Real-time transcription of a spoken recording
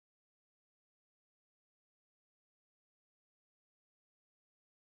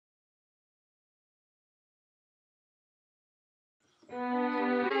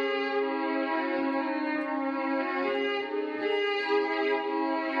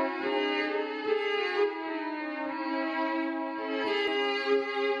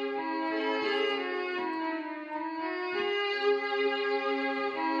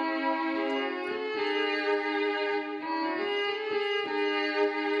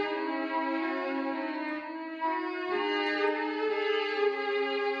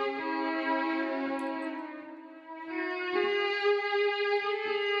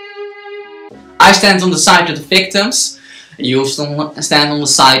I stand on the side of the victims, you stand on the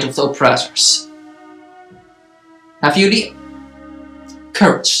side of the oppressors. Have you the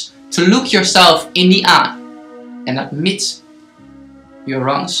courage to look yourself in the eye and admit your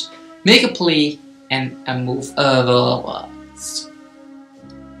wrongs, make a plea and move forwards?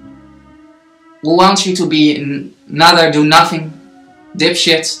 Who wants you to be another do-nothing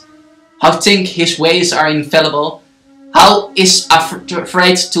dipshit? How think his ways are infallible? How is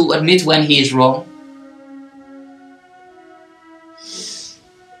afraid to admit when he is wrong?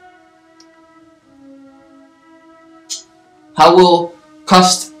 How will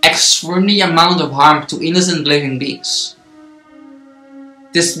cost extraordinary amount of harm to innocent living beings?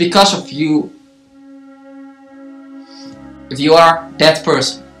 This is because of you. If you are that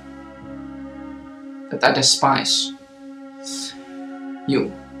person that I despise,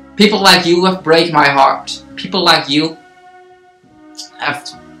 you. People like you have break my heart. People like you have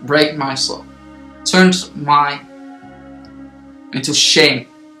to break my soul. Turned into shame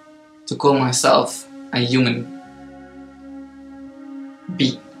to call myself a human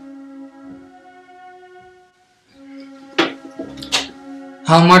being.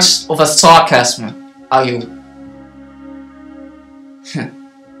 How much of a sarcasm are you?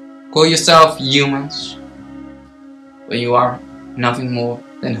 Call yourself humans when you are nothing more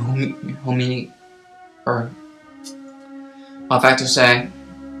than homine, or what have I to say?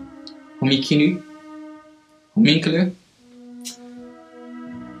 Homicinu? Hominculu?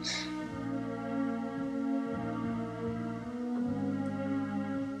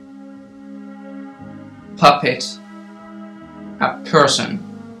 Puppet, a person,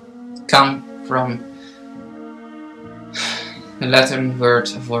 come from the Latin word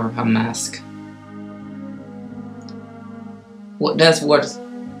for a mask. What does what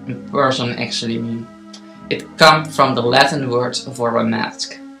a person actually mean? It comes from the Latin word for a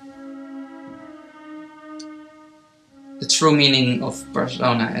mask. The true meaning of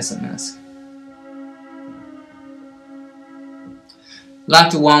persona is a mask. Like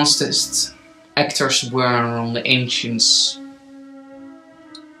the ones that actors were on the ancient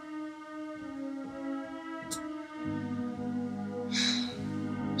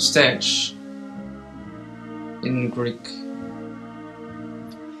stage in Greek,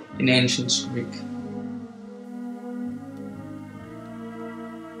 in ancient Greek.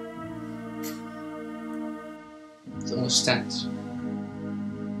 To understand,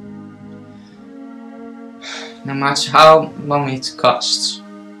 no matter how long it costs,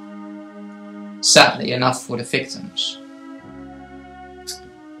 sadly enough for the victims,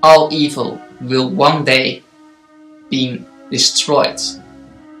 all evil will one day be destroyed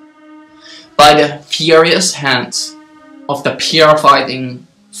by the furious hand of the purifying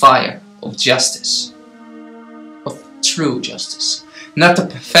fire of justice, of true justice, not the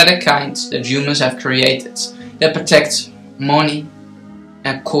pathetic kind that humans have created, that protect money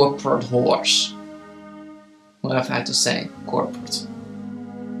and corporate whores. What have I had to say? Corporate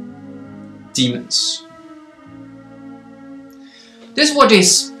demons. This is what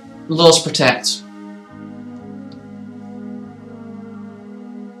these laws protect.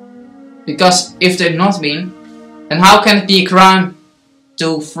 Because if they're not been, then how can it be a crime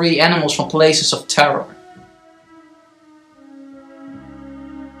to free animals from places of terror?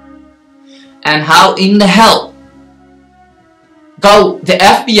 And how in the hell go the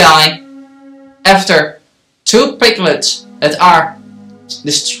FBI after two piglets that are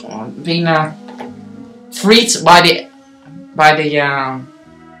being freed by the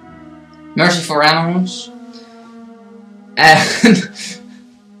Mercy for Animals, and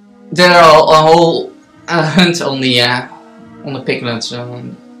there are a whole hunt on the piglets,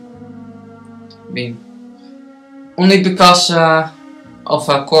 only because of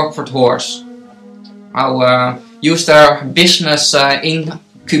corporate whores who use their business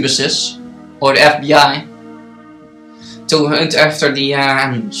incubuses or the FBI to hunt after the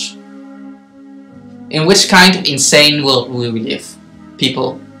animals. In which kind of insane world will we live,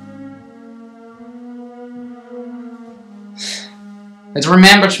 people? It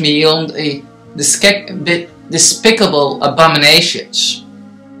remembers me on the despicable abominations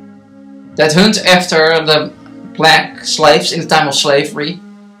that hunt after the black slaves in the time of slavery,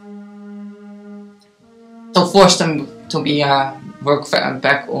 to force them to be work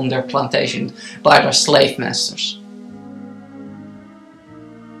back on their plantation by their slave masters.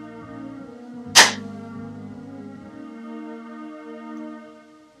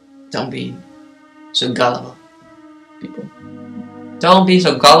 Don't be so gullible, people. Don't be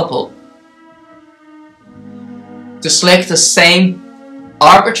so gullible to select the same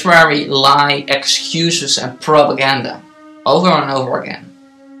arbitrary lie, excuses and propaganda over and over again.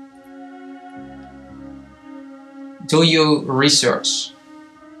 Do you research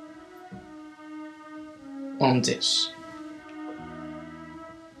on this?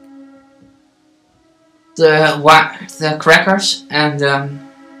 The crackers and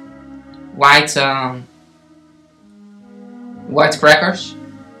white crackers.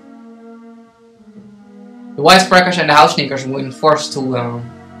 The white crackers and the house sneakers were forced to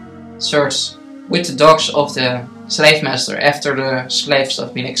search with the dogs of the slave master after the slaves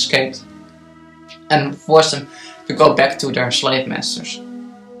have been escaped, and force them to go back to their slave masters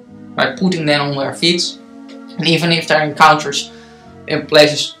by putting them on their feet, and even if their encounters in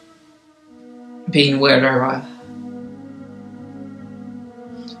places being where they're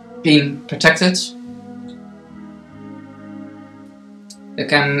being protected, they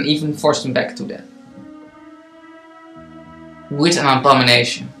can even force them back to that. With an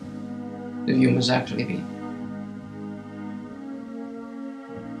abomination the humans actually be.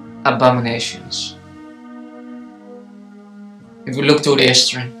 Abominations. If we look to the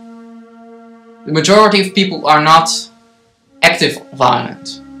history, the majority of people are not active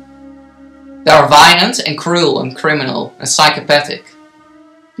violent. They are violent and cruel and criminal and psychopathic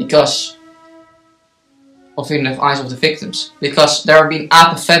because of in the eyes of the victims, because they are being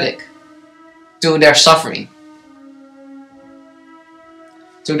apathetic to their suffering,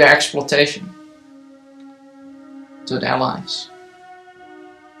 to their exploitation, to their lives,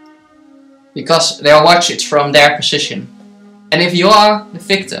 because they watch it from their position. And if you are the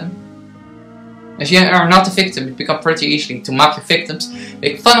victim, if you are not the victim, it becomes pretty easy to mock your victims,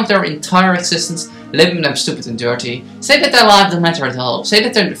 make fun of their entire existence, label them stupid and dirty, say that their life doesn't matter at all, say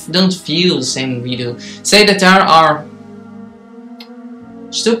that they don't feel the same we do, say that there are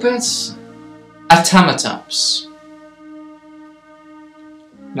stupid automatons.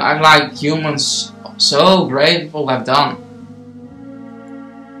 Like humans so grateful have done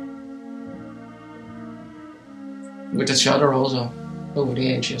with each other also over the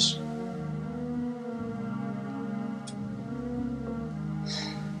ages.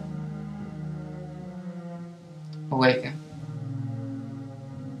 Awaken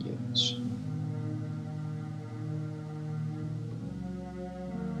humans.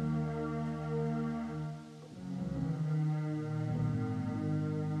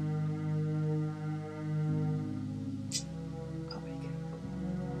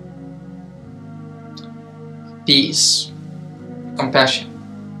 Peace, compassion.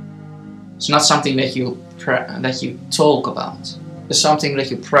 It's not something that you talk about. It's something that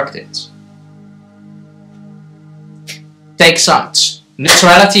you practice. Take sides.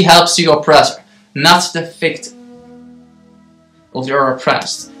 Neutrality helps the oppressor, not the victim of your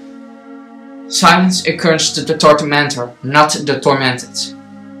oppressed. Silence encourages the tormentor, not the tormented.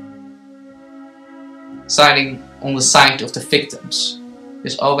 Siding on the side of the victims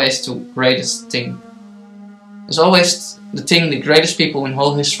is always the greatest thing. It's always the thing the greatest people in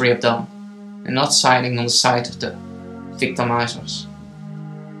whole history have done, and not siding on the side of the victimizers.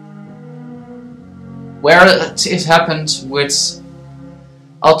 Where it happened with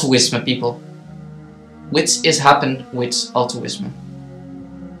altruism, people. Which is happened with altruism.